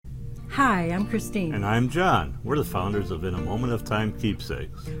Hi, I'm Christine. And I'm John. We're the founders of In a Moment of Time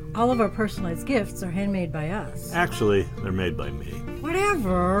Keepsakes. All of our personalized gifts are handmade by us. Actually, they're made by me.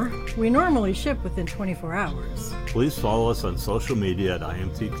 Whatever. We normally ship within 24 hours. Please follow us on social media at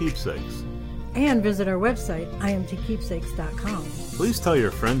IMT Keepsakes. And visit our website, imtkeepsakes.com. Please tell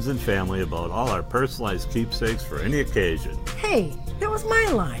your friends and family about all our personalized keepsakes for any occasion. Hey, that was my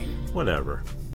line. Whatever.